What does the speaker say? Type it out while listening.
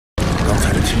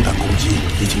的氢弹攻击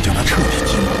已经将他彻底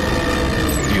击落。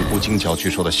预估金角巨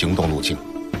兽的行动路径，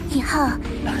以后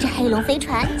这黑龙飞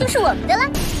船就是我们的了。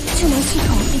智能系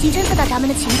统已经侦测到咱们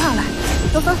的情况了，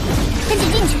罗峰，赶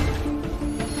紧进去。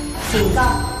警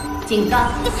告！警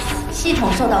告！系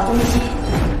统受到攻击，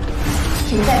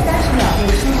请在30秒内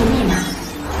输入密码，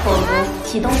否则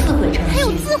启动自毁程序。还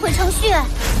有自毁程序？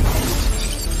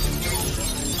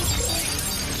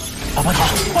阿凡达，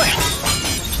快呀！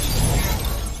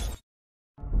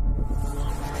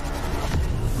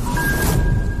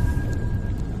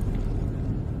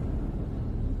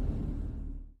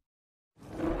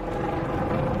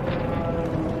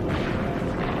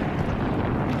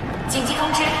紧急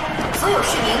通知！所有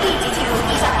市民立即进入地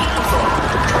下庇护所。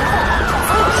重复，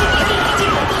所有市民立即进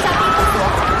入地下庇护所。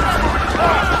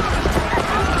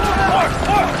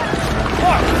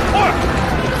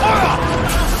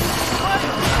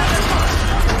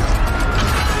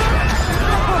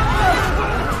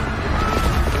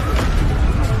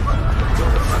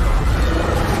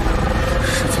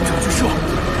是金角巨兽！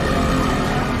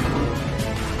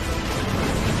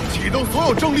启动所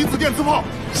有正离子电磁炮，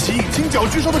吸引金角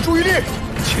巨兽的注意力。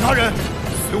其他人，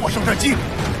随我上战机，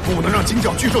不能让金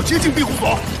角巨兽接近庇护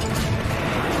所。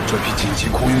这批紧急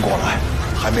空运过来，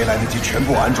还没来得及全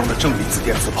部安装的正离子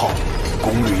电磁炮，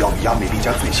功率要比亚美利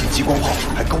加最新激光炮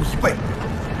还高1倍，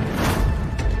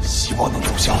希望能奏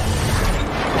效。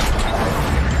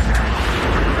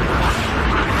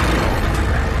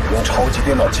用超级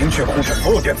电脑精确控制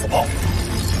所有电磁炮，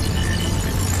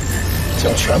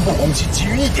将全部攻击集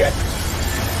于一点，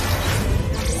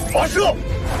发射！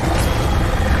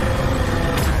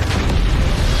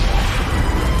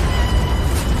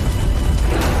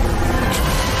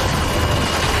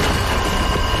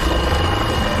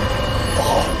不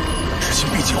好，执行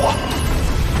B 计划。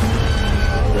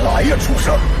来呀，畜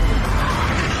生！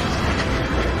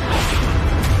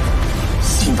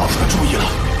吸引到他的注意了。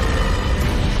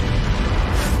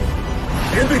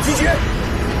连队集结！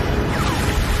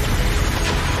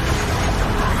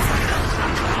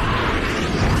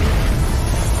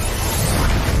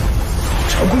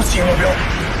成功吸引目标。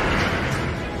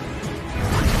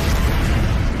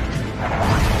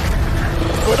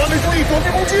各单位注意躲避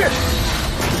攻击！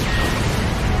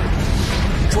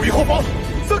注意后方，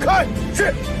散开！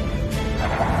是。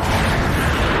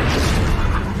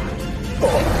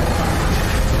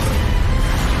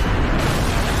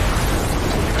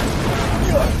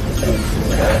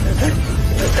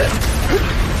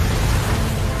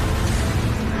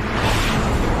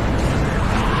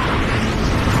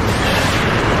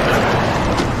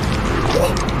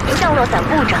降落伞故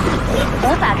障，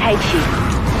无法开启。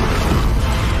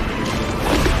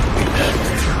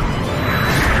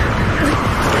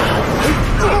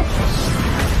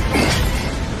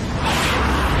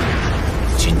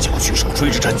金角巨兽追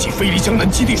着战机飞离江南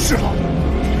基地市了，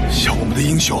向我们的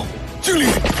英雄敬礼！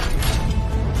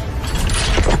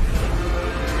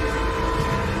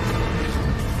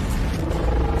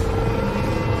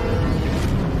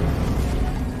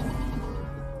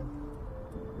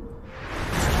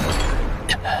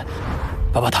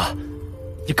巴巴塔，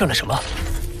你干了什么？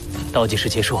倒计时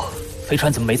结束，飞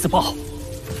船怎么没自爆？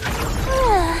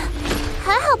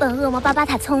还好本恶魔巴巴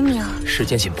塔聪明。时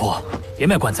间紧迫，别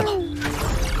卖关子了。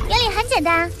原理很简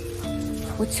单，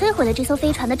我摧毁了这艘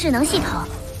飞船的智能系统，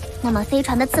那么飞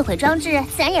船的自毁装置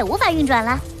自然也无法运转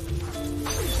了。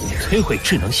摧毁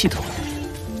智能系统？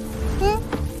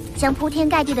将铺天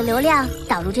盖地的流量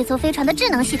导入这艘飞船的智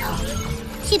能系统，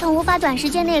系统无法短时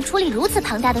间内处理如此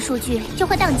庞大的数据，就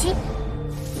会宕机。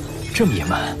这么野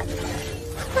蛮？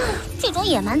这种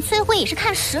野蛮摧毁也是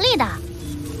看实力的。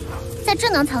在智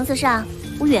能层次上，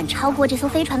我远超过这艘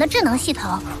飞船的智能系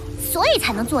统，所以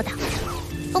才能做到。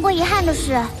不过遗憾的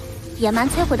是，野蛮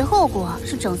摧毁的后果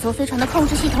是整艘飞船的控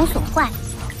制系统损坏，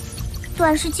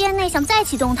短时间内想再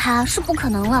启动它是不可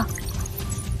能了。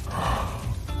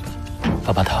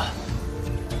巴巴塔，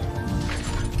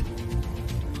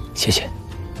谢谢。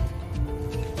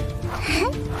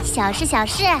小事小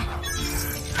事。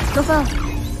罗峰，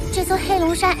这艘黑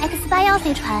龙山 X81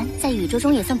飞船在宇宙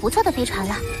中也算不错的飞船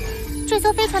了。这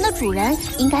艘飞船的主人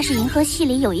应该是银河系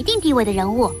里有一定地位的人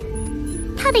物，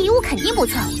他的遗物肯定不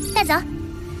错，带走。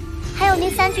还有那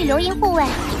3具流萤护卫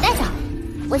也带走，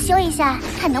我修一下，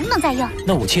看能不能再用。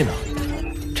那武器呢？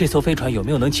这艘飞船有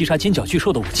没有能击杀金角巨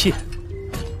兽的武器？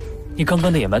你刚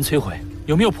刚的野蛮摧毁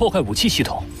有没有破坏武器系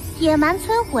统？野蛮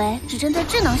摧毁只针对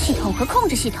智能系统和控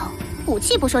制系统，武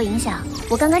器不受影响。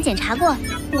我刚刚检查过，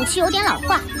武器有点老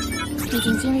化，毕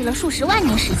竟经历了数十万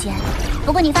年时间。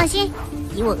不过你放心，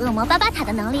以我恶魔巴巴塔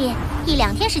的能力，1、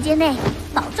2天时间内，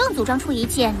保证组装出一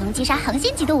件能击杀恒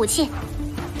星级的武器。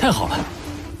太好了，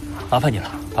麻烦你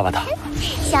了，巴巴塔。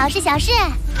小事小事，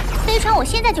飞船我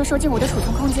现在就收进我的储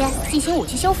存空间，进行武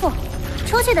器修复。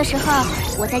出去的时候，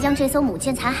我再将这艘母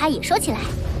舰残骸也收起来，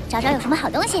找找有什么好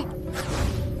东西。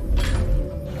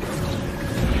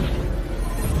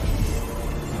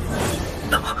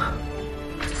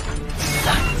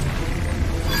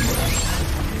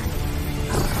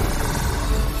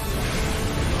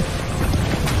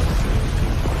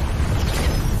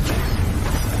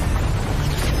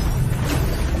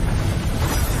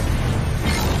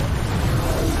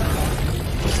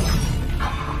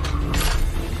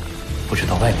不知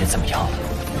道外面怎么样了。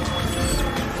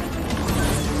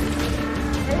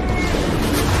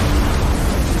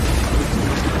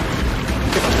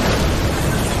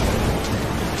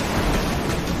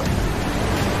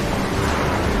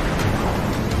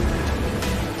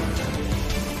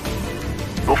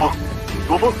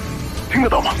罗峰，听得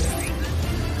到吗？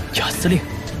贾司令，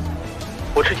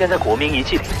我之前在国民遗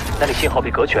迹里，那里信号被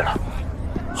隔绝了。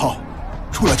好，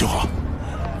出来就好。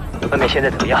外面现在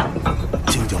怎么样？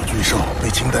金角巨兽被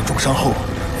氢弹重伤后，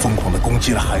疯狂地攻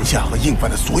击了韩夏和印藩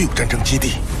的所有战争基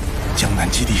地，江南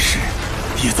基地室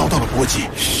也遭到了波及。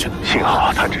幸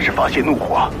好他只是发泄怒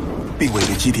火，并未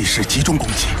对基地室集中攻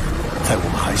击。在我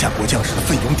们韩夏国将士的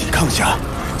奋勇抵抗下，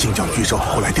金角巨兽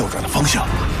后来调转了方向，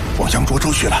往羊卓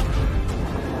州去了。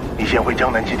你先回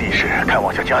江南基地室看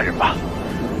望下家人吧。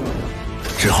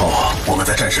之后我们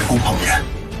在战神宫碰面。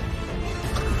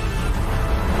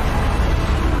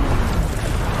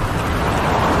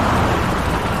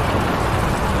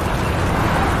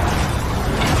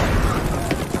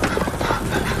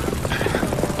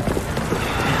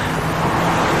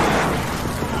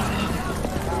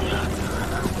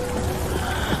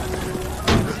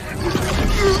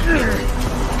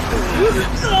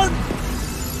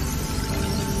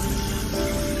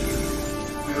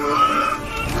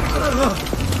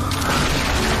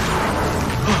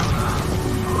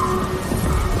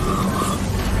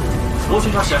罗巡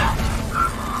查使。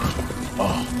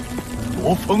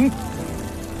罗峰。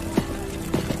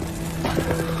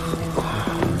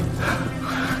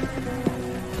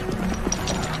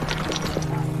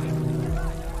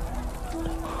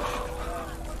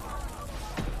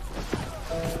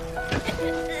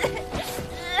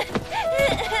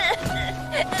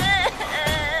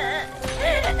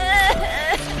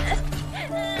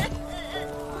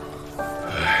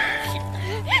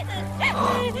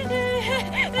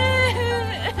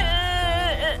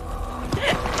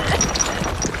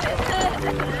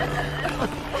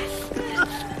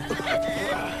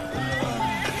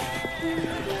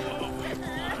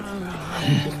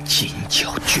金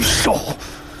角巨兽。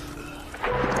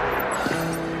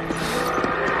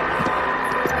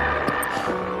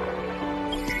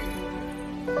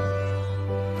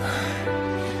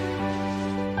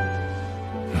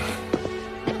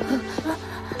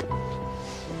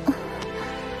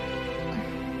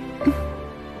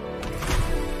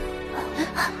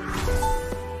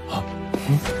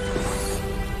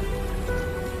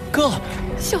哥，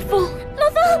小风，罗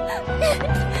峰。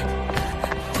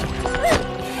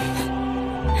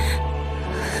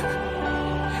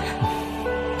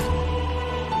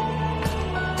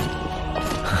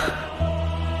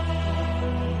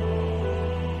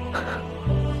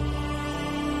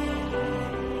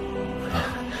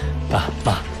爸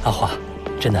妈，阿华，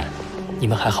真的，你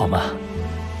们还好吗？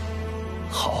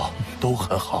好，都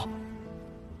很好。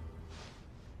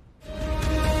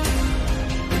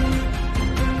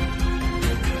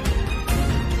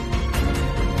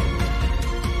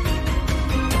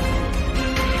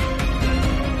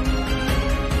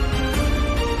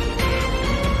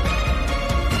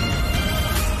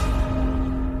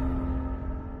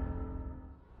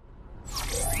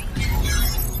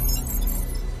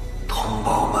同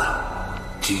胞们，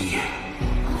今夜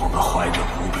我们怀着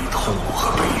无比痛苦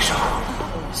和悲伤，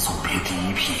送别第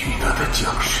一批遇难的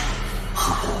将士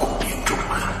和无辜民众们。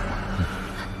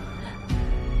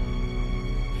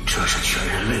这是全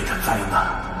人类的灾难，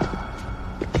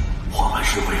我们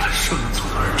是为了生存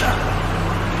而战。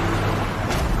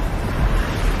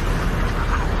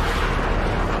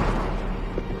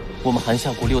我们韩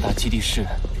夏国6大基地室，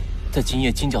在今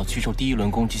夜金角巨兽第一轮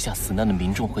攻击下死难的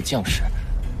民众和将士，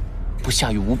不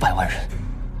下于500万人。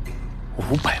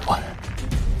500万！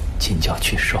金角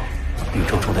巨兽，宇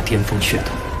宙中的巅峰血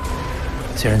统，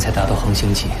虽然才达到恒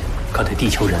星级，可对地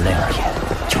球人类而言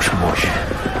就是末日。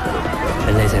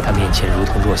人类在它面前如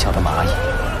同弱小的蚂蚁，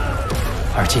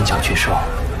而金角巨兽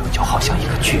就好像一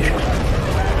个巨人，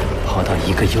跑到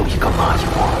一个又一个蚂蚁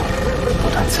窝，不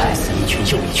断踩死一群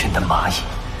又一群的蚂蚁。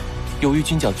由于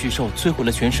金角巨兽摧毁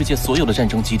了全世界所有的战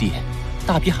争基地，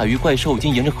大批海域怪兽已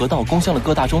经沿着河道攻向了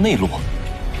各大洲内陆。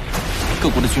各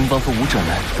国的军方和武者们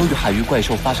都与海域怪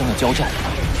兽发生了交战，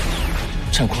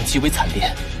战况极为惨烈。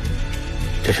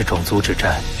这是种族之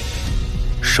战，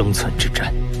生存之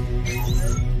战。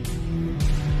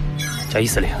贾一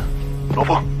司令，罗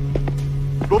峰，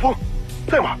罗峰，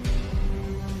在吗？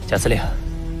贾司令，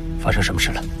发生什么事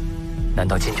了？难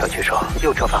道金角巨兽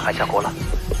又折返海峡国了？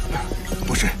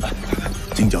不是，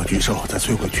金角巨兽在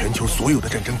摧毁全球所有的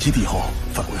战争基地后，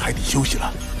返回海底休息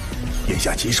了。眼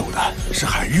下棘手的是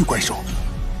海域怪兽。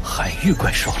海域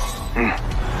怪兽？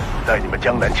在你们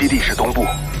江南基地市东部，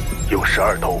有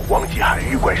12头王级海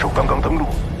域怪兽刚刚登陆，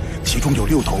其中有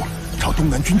6头朝东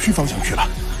南军区方向去了。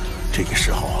这个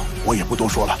时候我也不多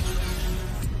说了，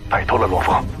拜托了，罗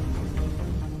峰。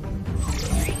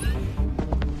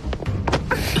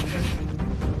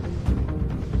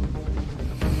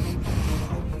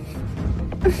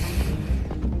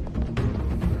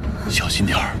小心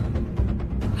点儿。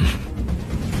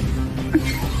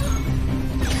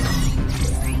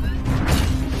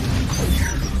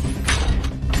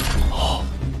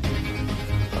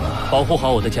保护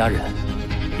好我的家人，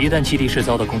一旦基地市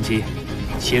遭到攻击，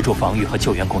协助防御和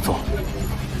救援工作。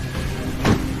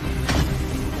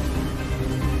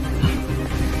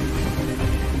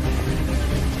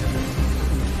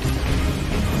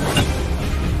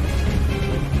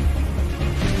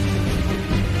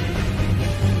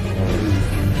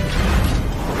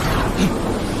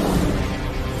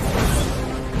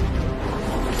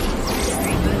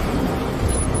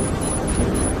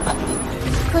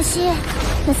可惜，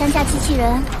那3架机器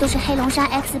人都是黑龙山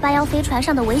X81飞船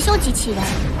上的维修机器人，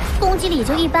攻击力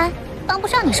就一般，帮不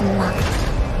上你什么忙。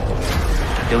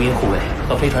流萤护卫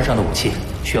和飞船上的武器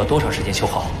需要多长时间修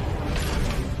好？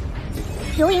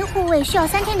流萤护卫需要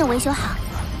3天能维修好。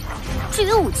至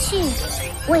于武器，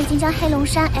我已经将黑龙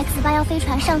山 X81飞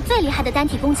船上最厉害的单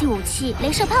体攻击武器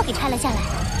镭射炮给拆了下来，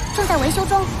正在维修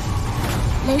中。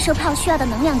镭射炮需要的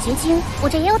能量结晶，我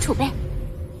这也有储备。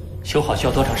修好需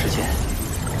要多长时间？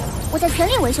我在全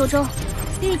力维修中，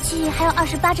预计还要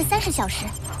28至30小时。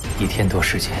1天多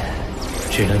时间，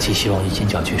只能寄希望于金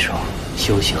角巨兽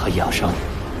休息和养伤，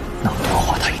那我多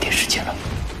花他一点时间了。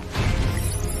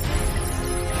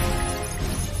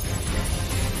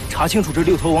查清楚这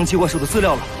6头王级怪兽的资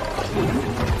料了，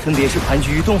分别是盘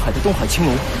踞于东海的东海青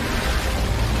龙，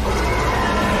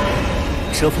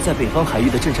蛰伏在北方海域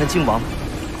的镇山鲸王，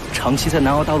长期在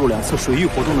南澳大陆2侧水域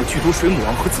活动的剧毒水母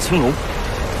王和紫青龙，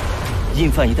印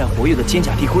泛一带活跃的尖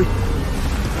甲地龟，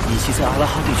以及在阿拉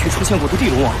哈地区出现过的地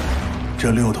龙王。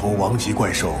这6头王级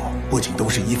怪兽不仅都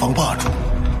是一方霸主，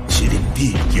其领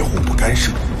地也互不干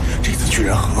涉，这次居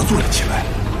然合作了起来。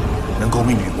能够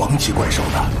命名王级怪兽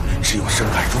的，只有深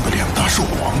海中的2大兽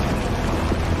王。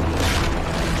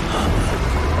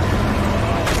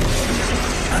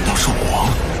难道兽王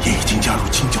也已经加入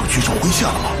金角巨兽麾下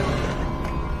了吗？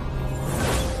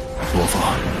罗峰，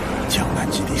江南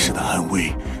基地市的安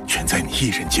危全在你一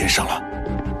人肩上了。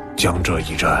将这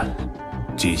一战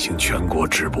进行全国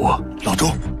直播。老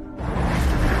周，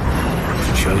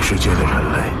全世界的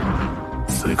人类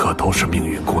此刻都是命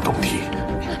运共同体，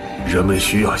人们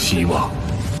需要希望。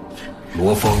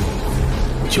罗峰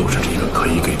就是这个可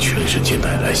以给全世界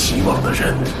带来希望的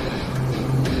人。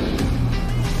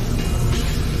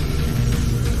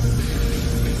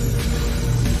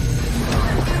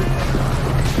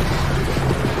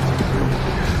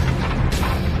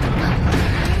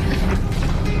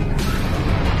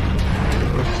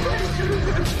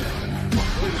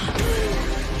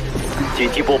紧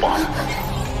急播报，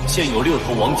现有6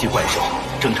头王级怪兽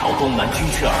正朝东南军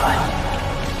区而来。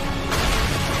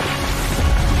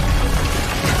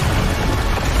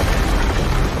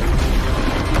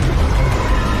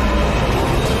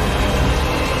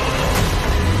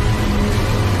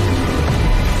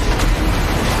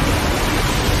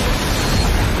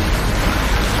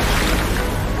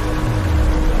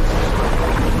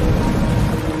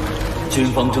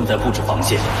军方正在布置防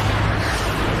线。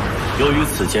由于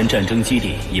此前战争基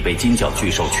地已被金角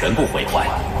巨兽全部毁坏，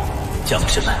将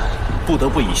士们不得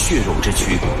不以血肉之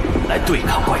躯来对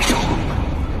抗怪兽。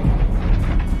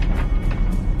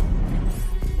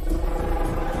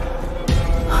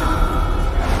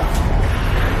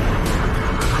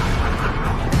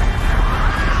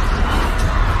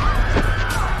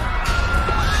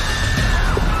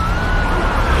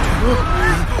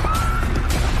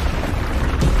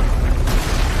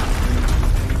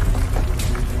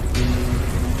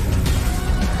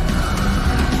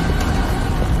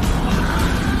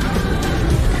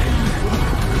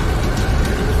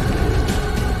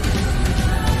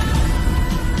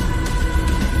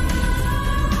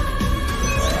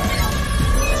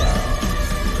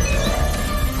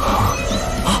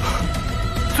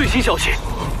最新消息，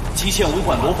极限武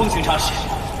馆罗峰巡查使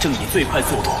正以最快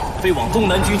速度飞往东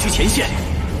南军区前线。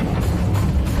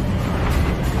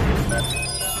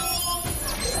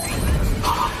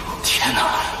天哪！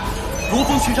罗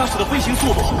峰巡查使的飞行速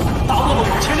度达到了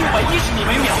5610米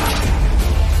每秒。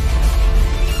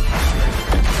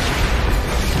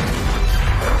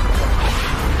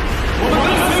我们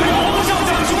跟随罗峰上将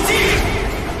出击！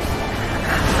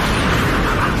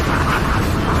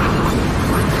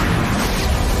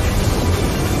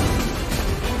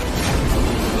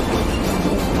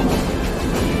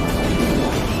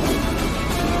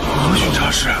 巡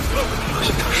查使，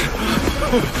巡查使，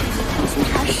巡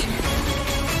查使。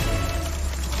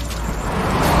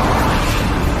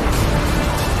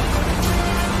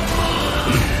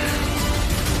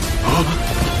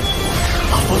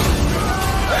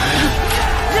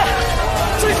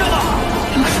追上了！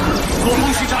罗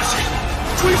峰巡查使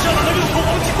追上了那6头王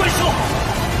级怪兽。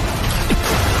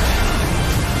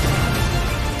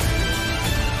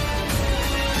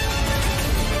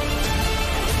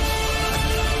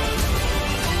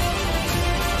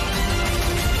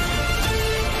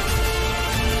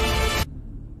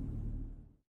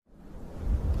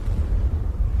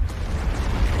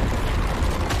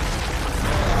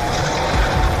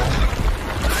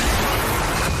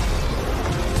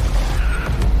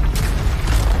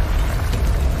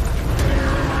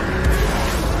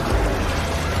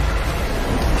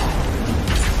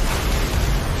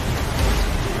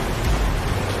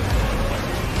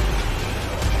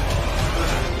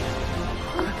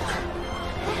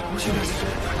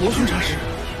 罗巡查使，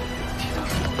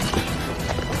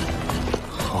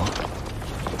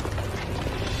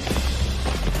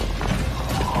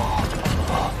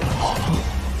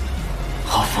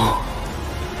好风，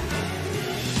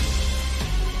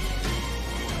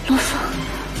罗峰，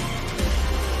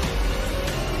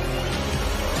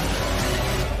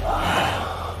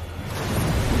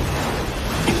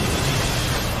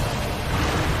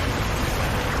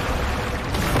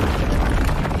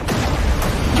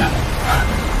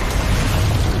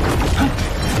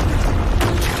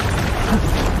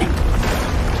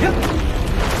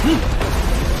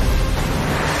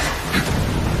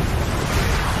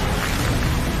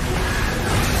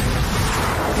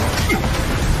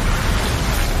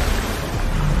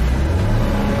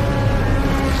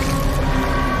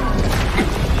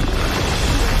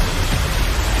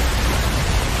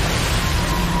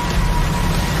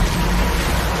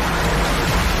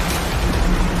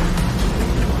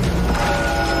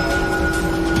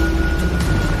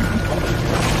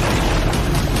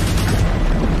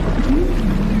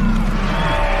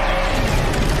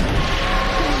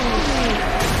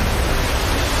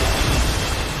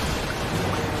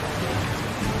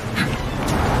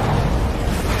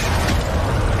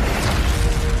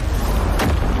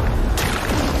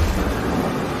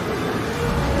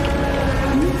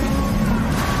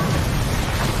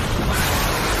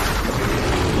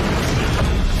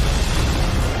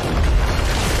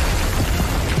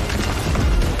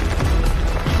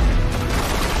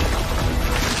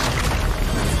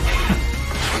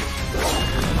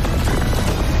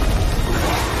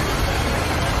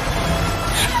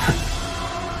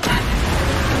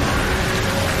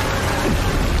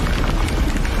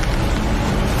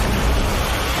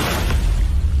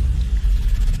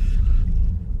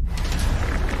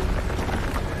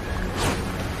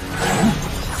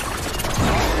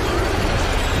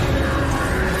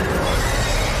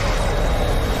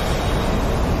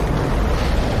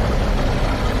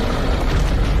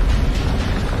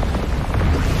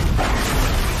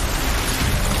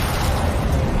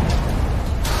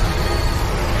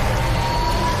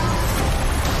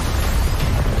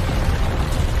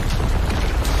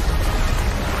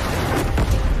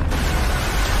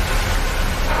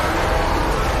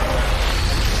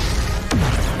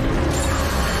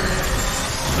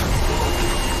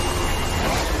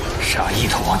杀1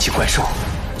头王级怪兽，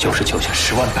就是救下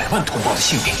10万100万同胞的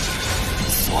性命，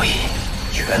所以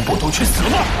全部都去死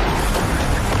吧！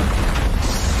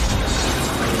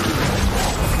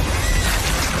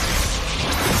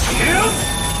停！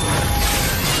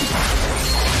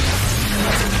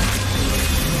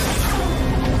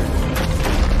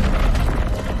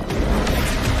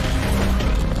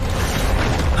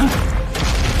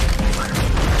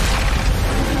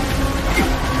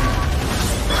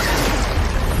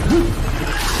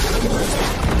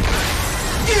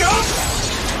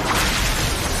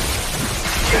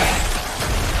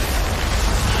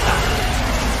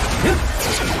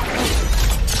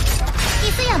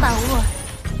第4样宝物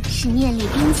是念力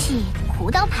兵器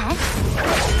弧刀盘。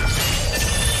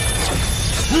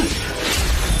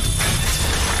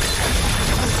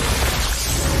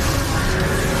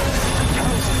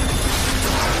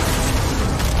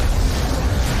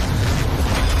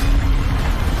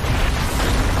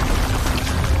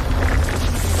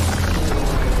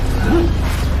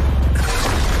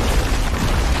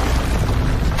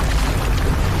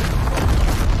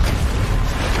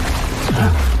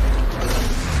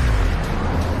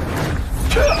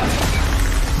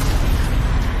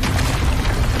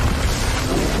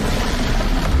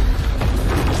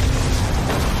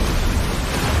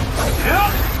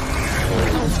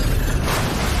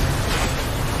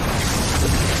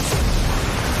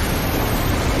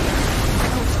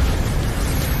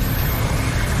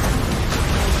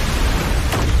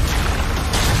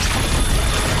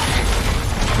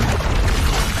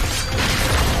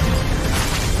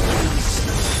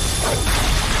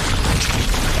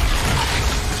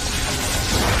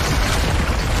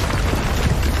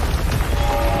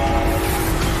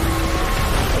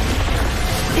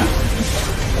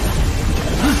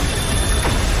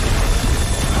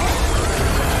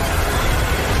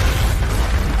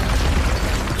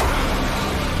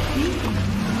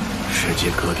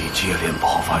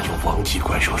王级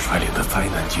怪兽率领的灾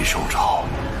难级兽潮，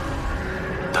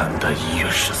单单1月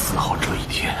14号这一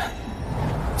天，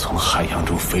从海洋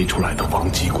中飞出来的王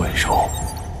级怪兽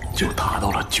就达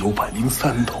到了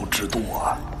903头之多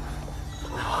啊！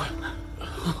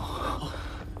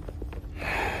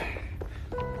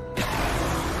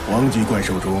王级怪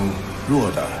兽中，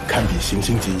弱的堪比行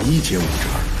星级1阶武者，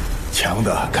强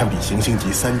的堪比行星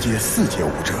级3阶、4阶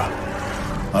武者。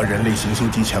而人类行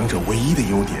星级强者唯一的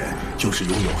优点就是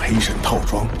拥有黑神套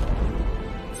装，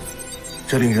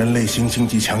这令人类行星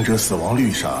级强者死亡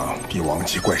率上比王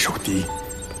级怪兽低。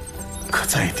可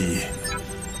再低，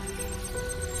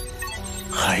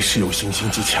还是有行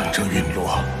星级强者陨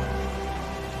落。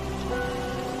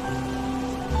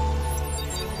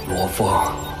罗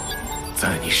峰，在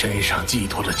你身上寄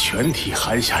托着全体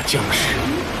寒夏将士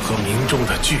和民众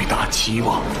的巨大期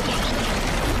望，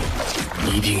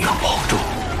一定要保重，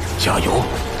加油，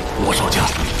魔兽家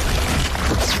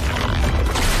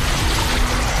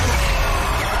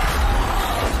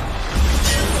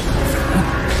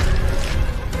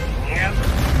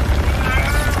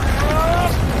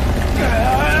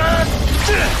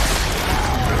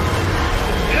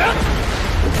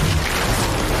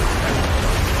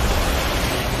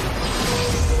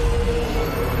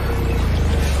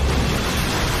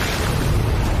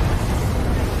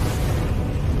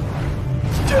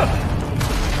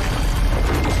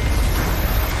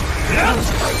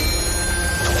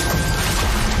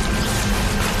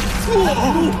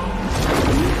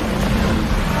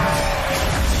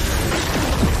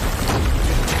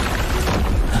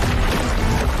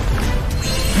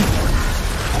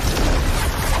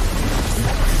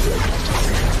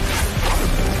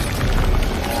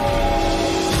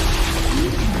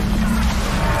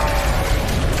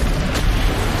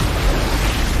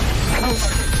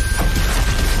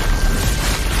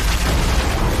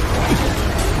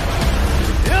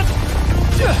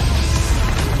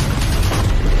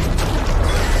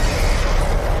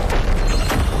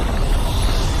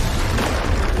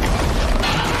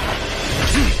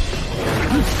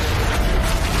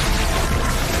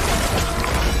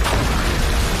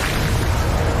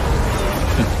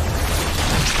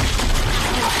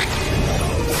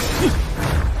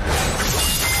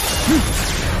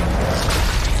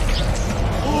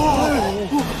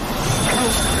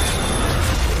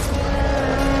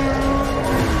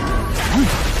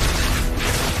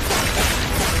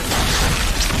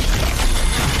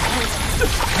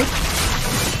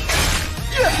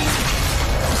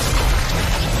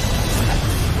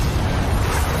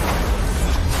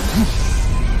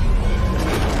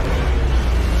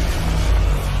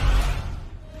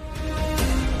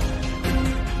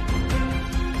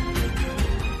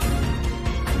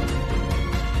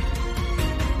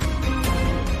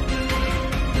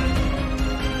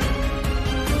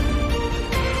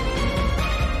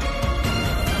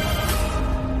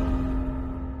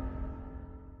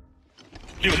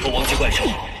！6头王级怪兽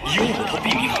已有5头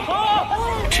毙命，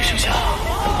只剩下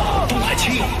东海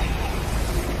青龙。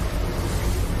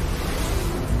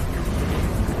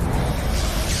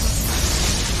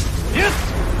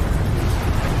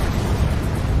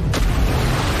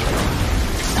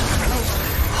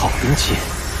好兵器！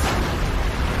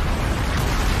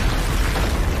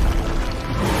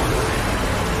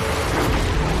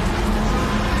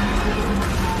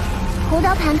弧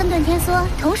刀盘跟盾天梭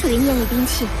同属于念力兵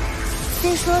器。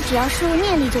虽说只要输入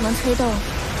念力就能催动，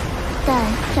但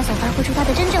要想发挥出它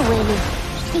的真正威力，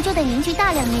你就得凝聚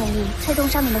大量念力催动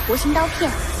上面的弧形刀片。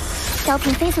刀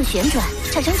片飞速旋转，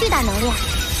产生巨大能量，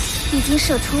一经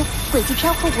射出，轨迹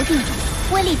飘忽不定，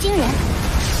威力惊人。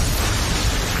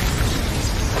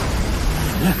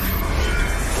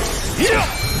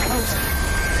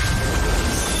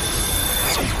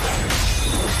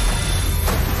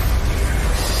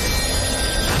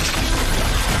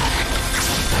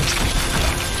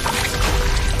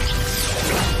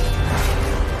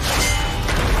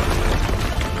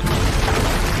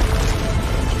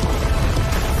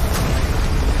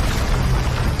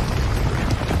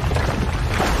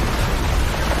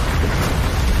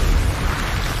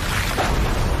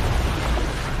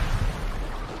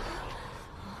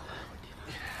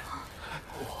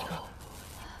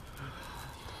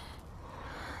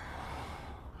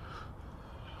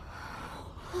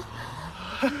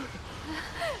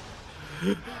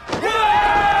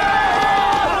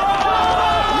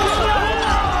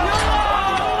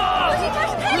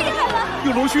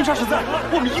有龙勋杀士在，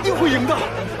我们一定会赢的。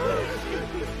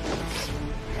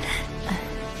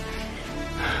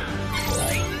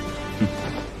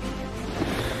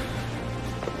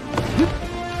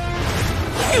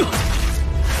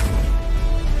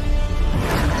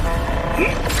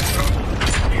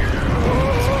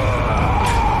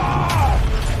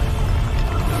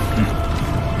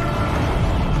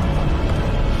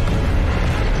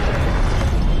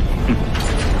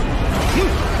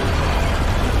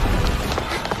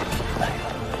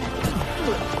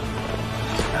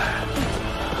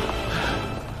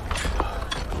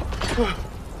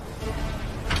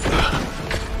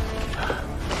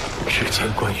之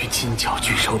前关于金角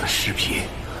巨兽的视频，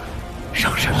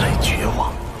让人类绝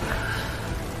望。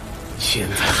现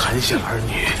在韩香儿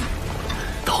女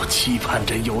都期盼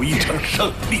着有一场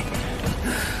胜利，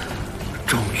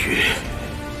终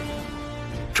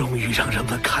于让人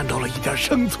们看到了一点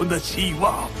生存的希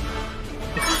望。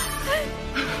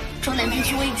中南军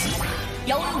区危急，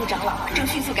姚文武长老正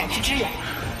迅速赶去支援。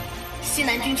西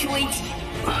南军区危急，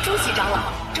朱喜长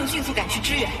老正迅速赶去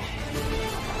支援。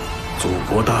祖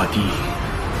国大地，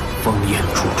烽烟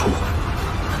处处。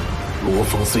罗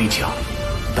峰虽强，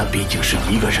但毕竟是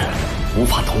一个人，无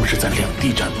法同时在两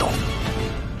地战斗。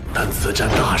但此战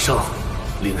大胜，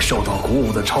令受到鼓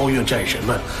舞的超越战神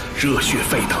们热血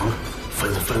沸腾，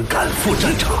纷纷赶赴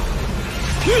战场。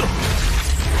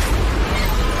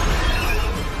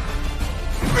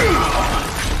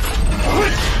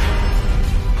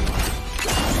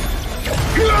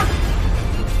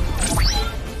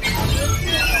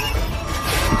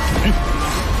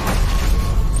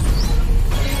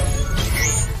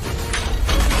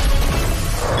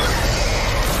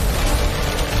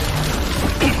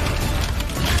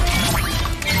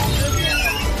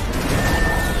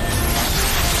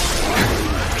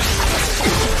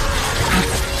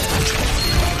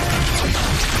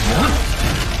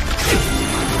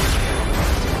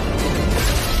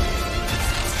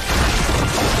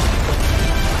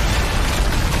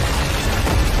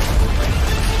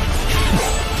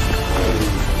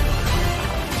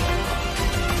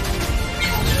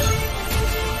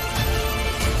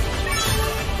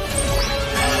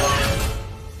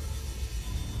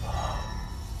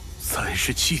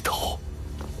37头，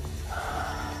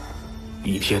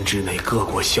一天之内各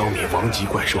国消灭王级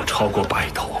怪兽超过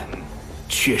100头，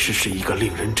确实是一个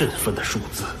令人振奋的数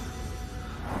字。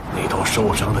那头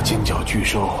受伤的金角巨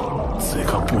兽此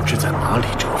刻不知在哪里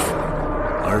蛰伏，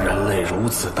而人类如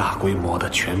此大规模的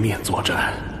全面作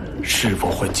战，是否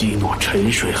会激怒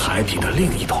沉睡海底的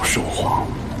另一头兽皇？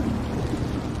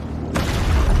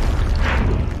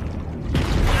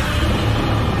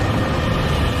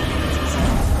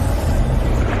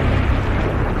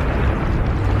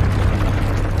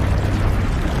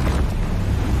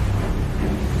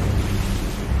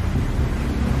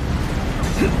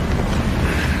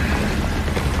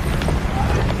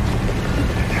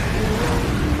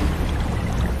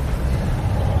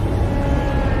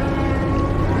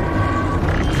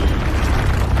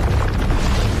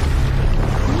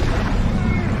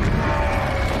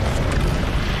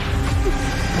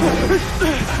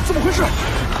怎么回事？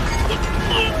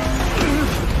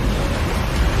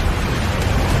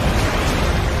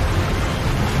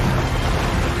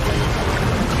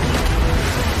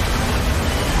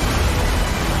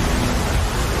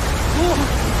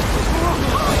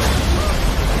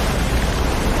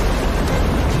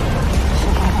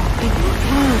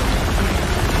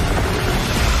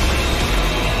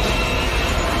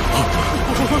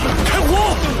开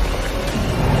火！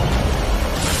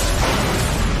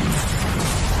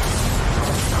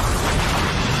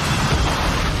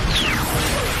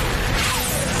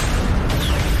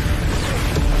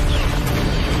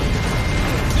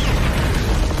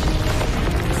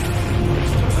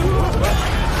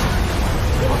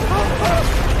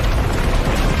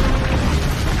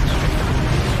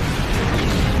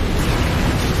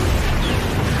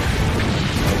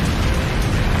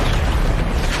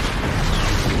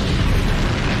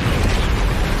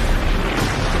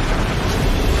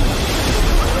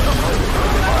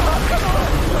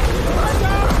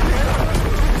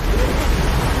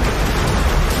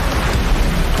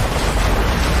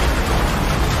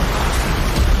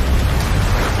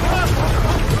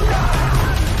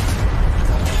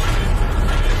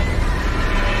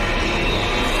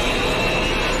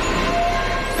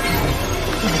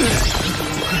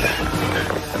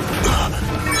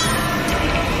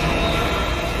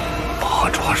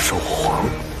兽皇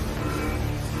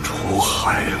出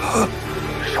海了！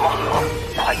什么河？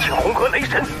快请红河雷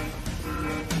神！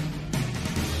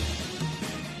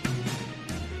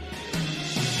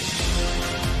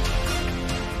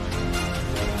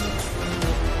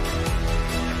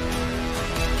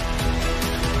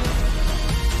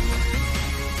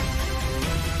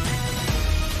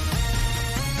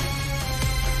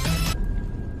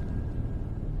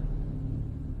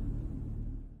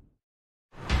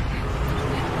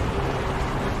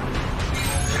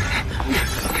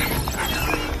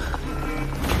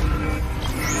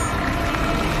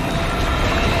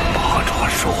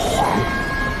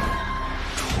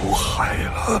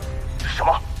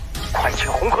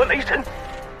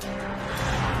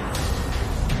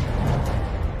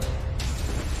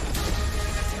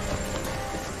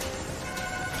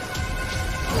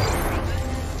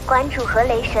馆主和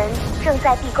雷神正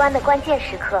在闭关的关键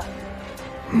时刻。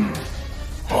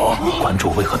馆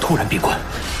主为何突然闭关？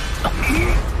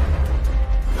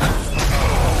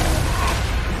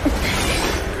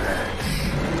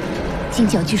金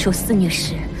角巨兽肆虐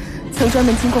时，曾专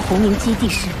门经过红明基地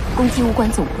时攻击武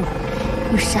馆总部，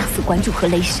又杀死馆主和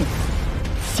雷神。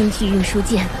星际运输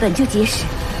舰本就结实，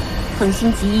恒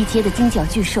星级1阶的金角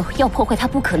巨兽要破坏它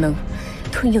不可能，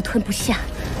吞又吞不下。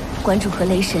馆主和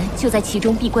雷神就在其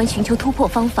中闭关寻求突破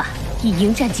方法，以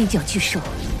迎战金角巨兽。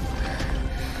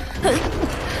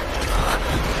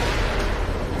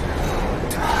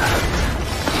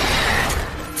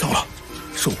糟了，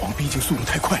兽皇逼近速度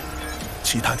太快，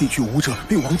其他地区武者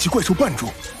被王级怪兽绊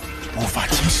住，无法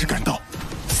及时赶到。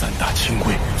三大亲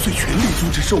卫遂全力阻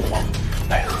止兽皇，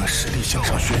奈何实力向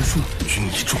上悬殊，均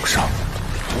已重伤，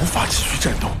无法继续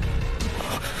战斗。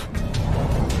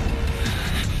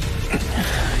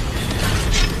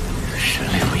人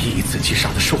类唯一一次击杀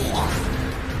的兽皇，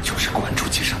就是馆主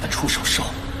击杀的触手兽。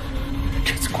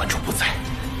这次馆主不在，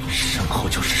身后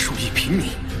就是数亿平民，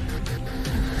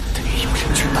得有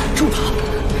人去挡住他。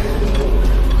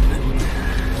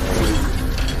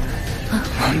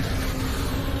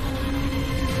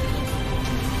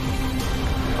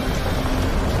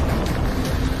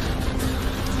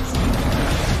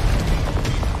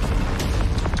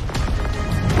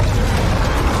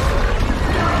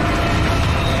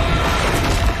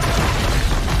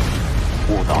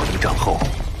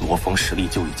罗峰实力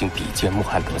就已经比肩穆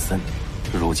罕德森，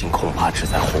如今恐怕只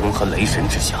在红和雷神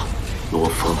之下。罗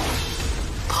峰，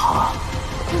他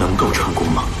能够成功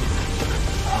吗？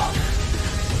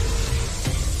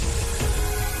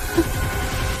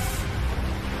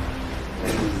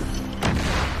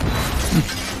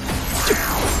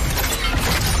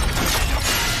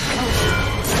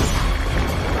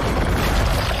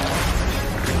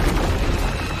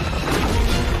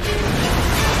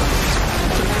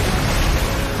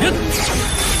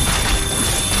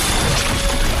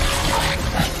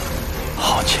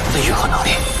好强的愈合能力！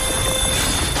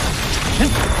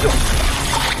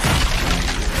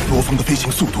罗峰的飞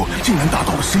行速度竟然达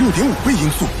到了16.5倍音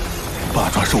速。八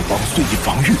爪兽王虽以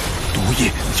防御、毒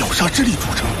液、绞杀之力著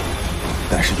称，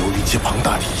但是由于其庞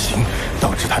大体型，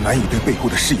导致他难以对背后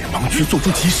的视野盲区做出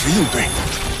及时应对。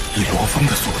以罗峰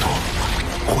的速度，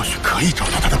或许可以找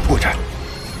到他的破绽。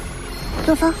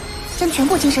罗峰，将全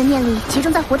部精神念力集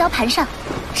中在活刀盘上，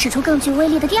使出更具威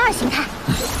力的第二形态。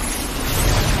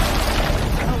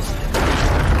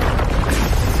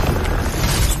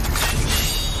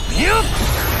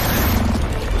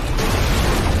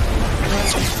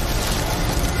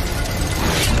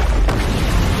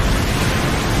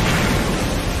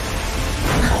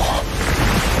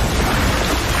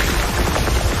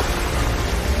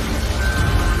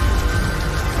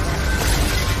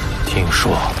听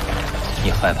说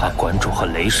你害怕馆主和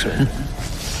雷神，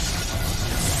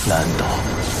难道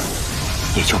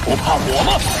你就不怕我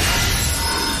吗？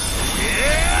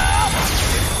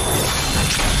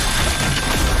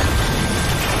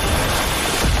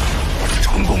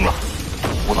成功了！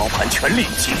无脑盘全力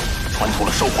一击，穿透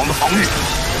了兽皇的防御。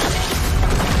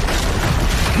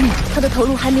他的头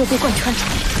颅还没有被贯穿。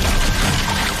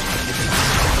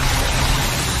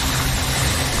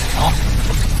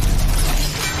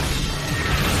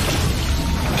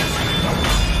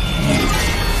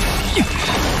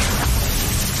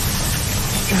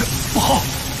不好！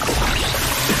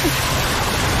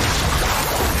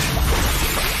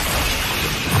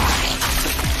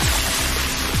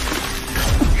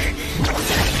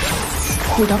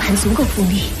护刀盘足够锋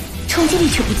利，冲击力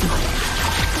却不足。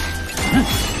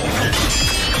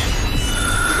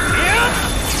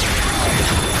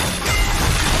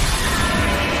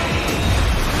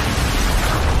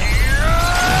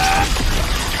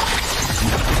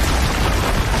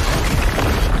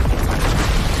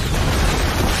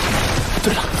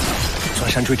对了，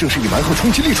钻山锥正是以蛮横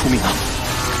冲击力出名的。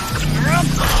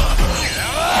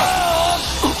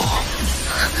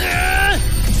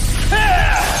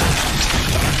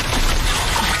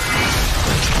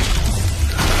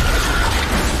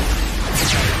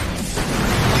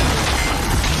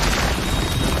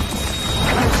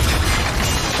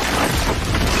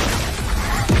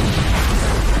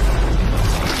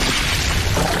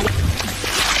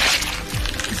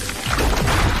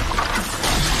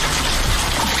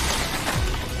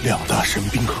两大神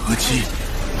兵合击，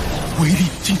威力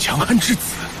竟强悍至此。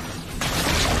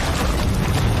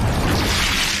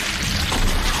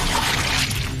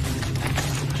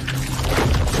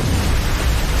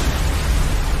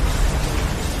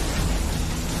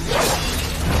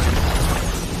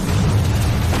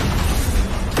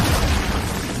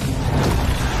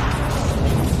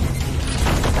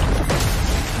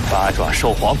爪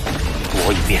兽皇，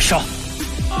我已灭杀。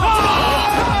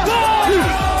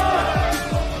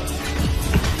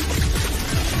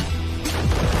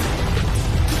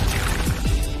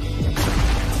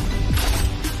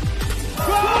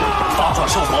八爪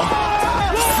兽皇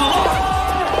死了。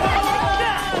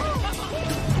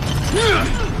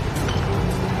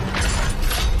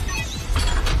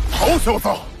好小子！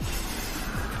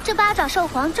这八爪兽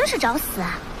皇真是找死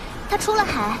啊！他出了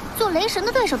海，做雷神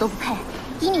的对手都不配。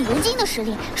以你如今的实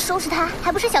力，收拾他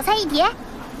还不是小菜一碟？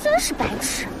真是白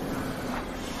痴！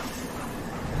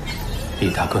李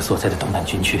大哥所在的动漫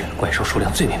军区怪兽数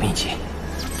量最为密集，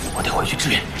我得回去支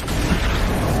援。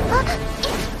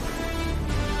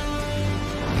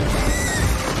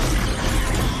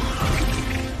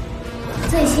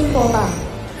最新播报：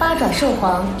八爪兽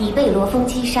皇已被罗峰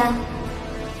击杀。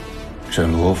这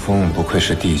罗峰不愧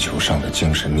是地球上的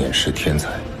精神念师天才，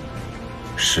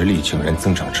实力竟然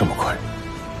增长这么快。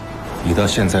以他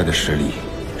现在的实力，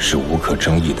是无可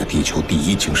争议的地球第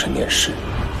一精神念师，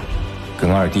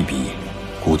跟二弟比，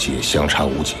估计也相差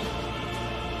无几。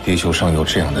地球上有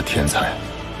这样的天才，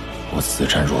我此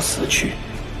战若死去，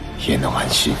也能安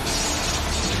心。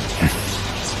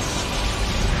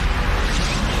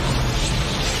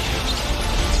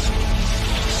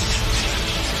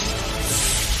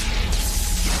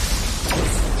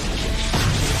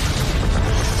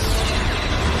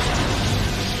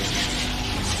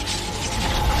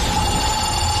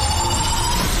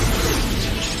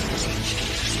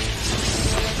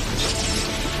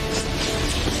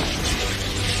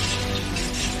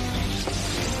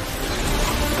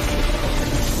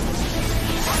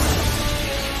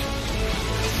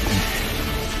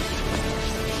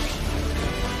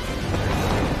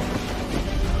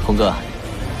红哥，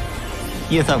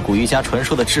印犯古瑜伽传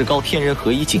说的至高天人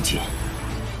合一境界，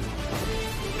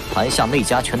盘下魅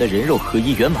加拳的人肉合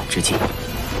一圆满之境，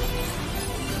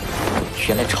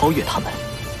原来超越他们，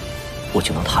我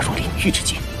就能踏入领域之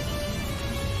境。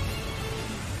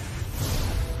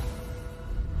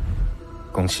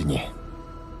恭喜你！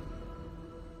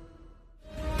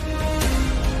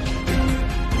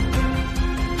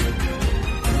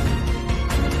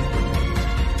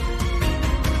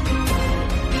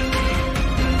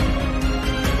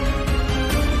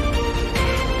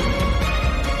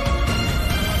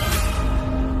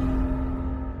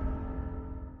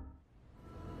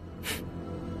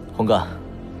红哥，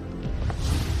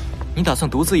你打算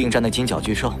独自应战那金角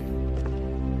巨兽？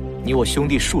你我兄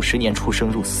弟数十年出生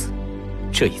入死，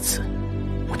这一次，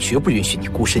我绝不允许你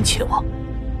孤身前往。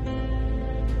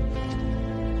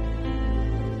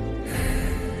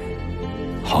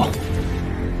好，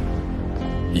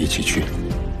一起去。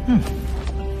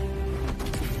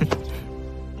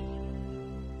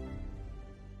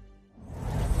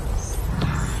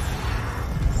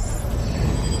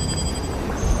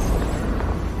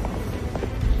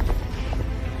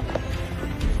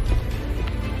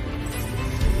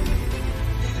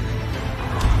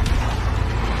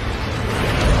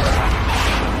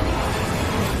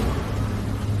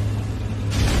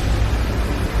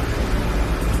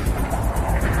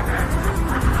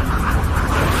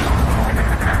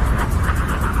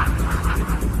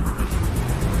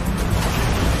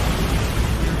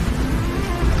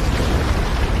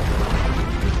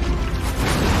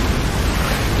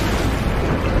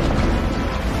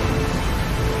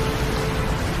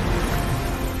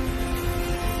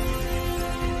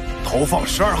投放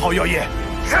12号药液。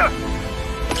是。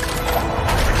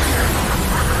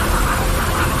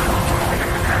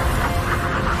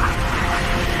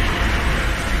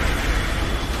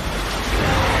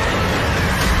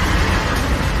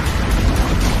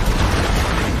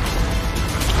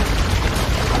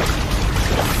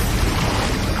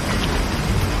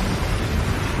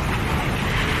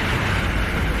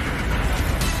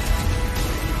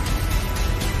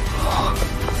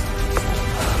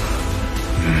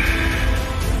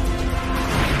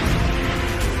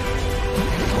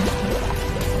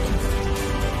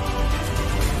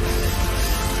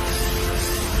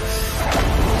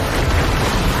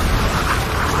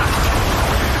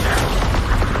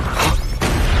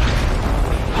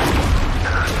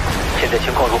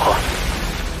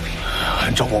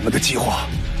按照我们的计划，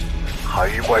海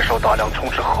域怪兽大量充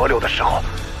斥河流的时候，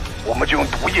我们就用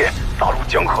毒液撒入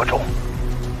江河中。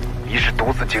一是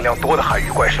毒死尽量多的海域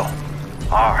怪兽，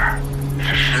二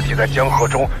是尸体在江河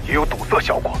中也有堵塞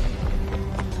效果。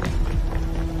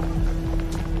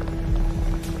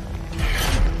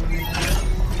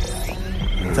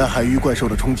在海域怪兽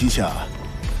的冲击下，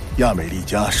亚美利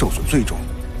加受损最重。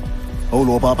欧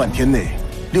罗巴半天内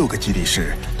，6个基地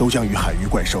市都将与海域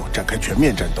怪兽展开全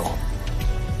面战斗。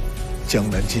江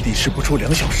南基地试不出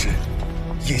2小时，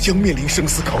也将面临生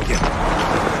死考验。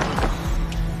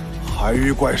海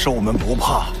域怪兽我们不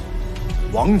怕，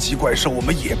王级怪兽我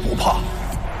们也不怕。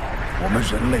我们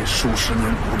人类数十年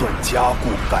不断加固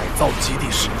改造基地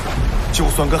时，就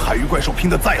算跟海域怪兽拼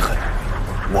得再狠，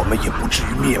我们也不至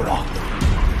于灭亡。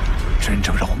真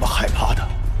正让我们害怕的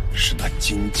是那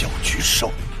金角巨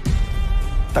兽。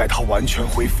待它完全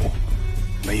恢复，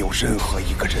没有任何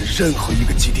一个人、任何一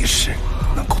个基地师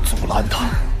能够阻拦它。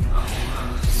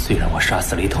虽然我杀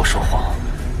死了一头兽皇，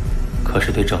可是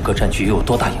对整个战局又有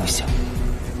多大影响？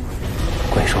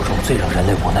怪兽中最让人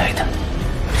类无奈的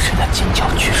是那金角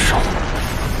巨兽。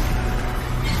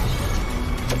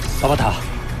巴巴塔，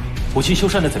武器修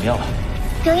缮的怎么样了？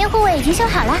流焰护卫已经修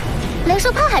好了，雷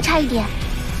兽炮还差一点。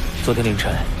昨天凌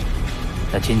晨，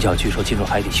那金角巨兽进入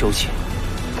海底休息，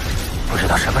不知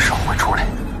道什么时候会出来。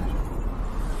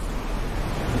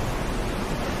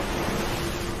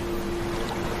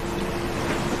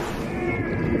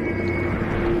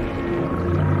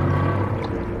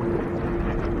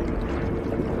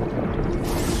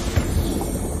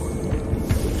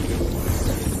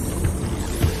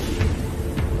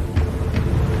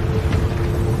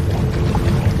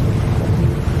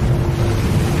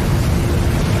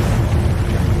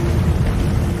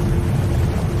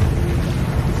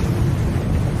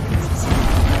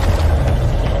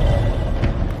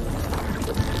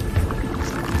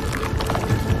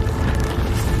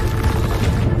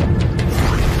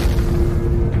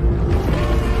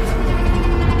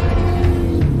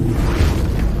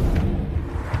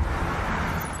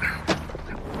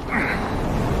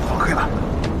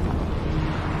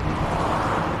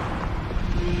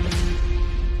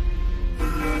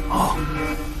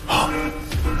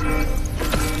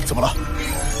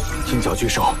巨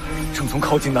兽正从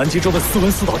靠近南极洲的斯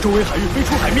文斯岛周围海域飞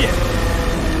出海面。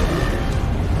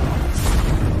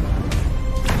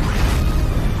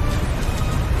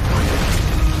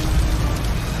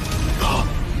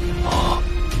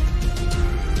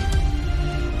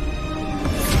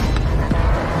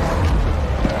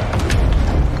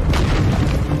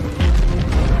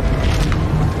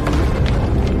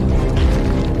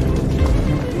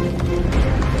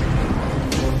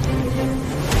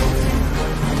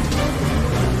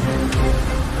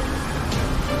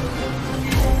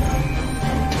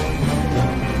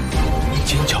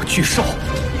巨兽，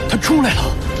它出来了！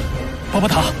巴巴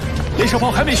塔，雷射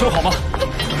炮还没修好吗？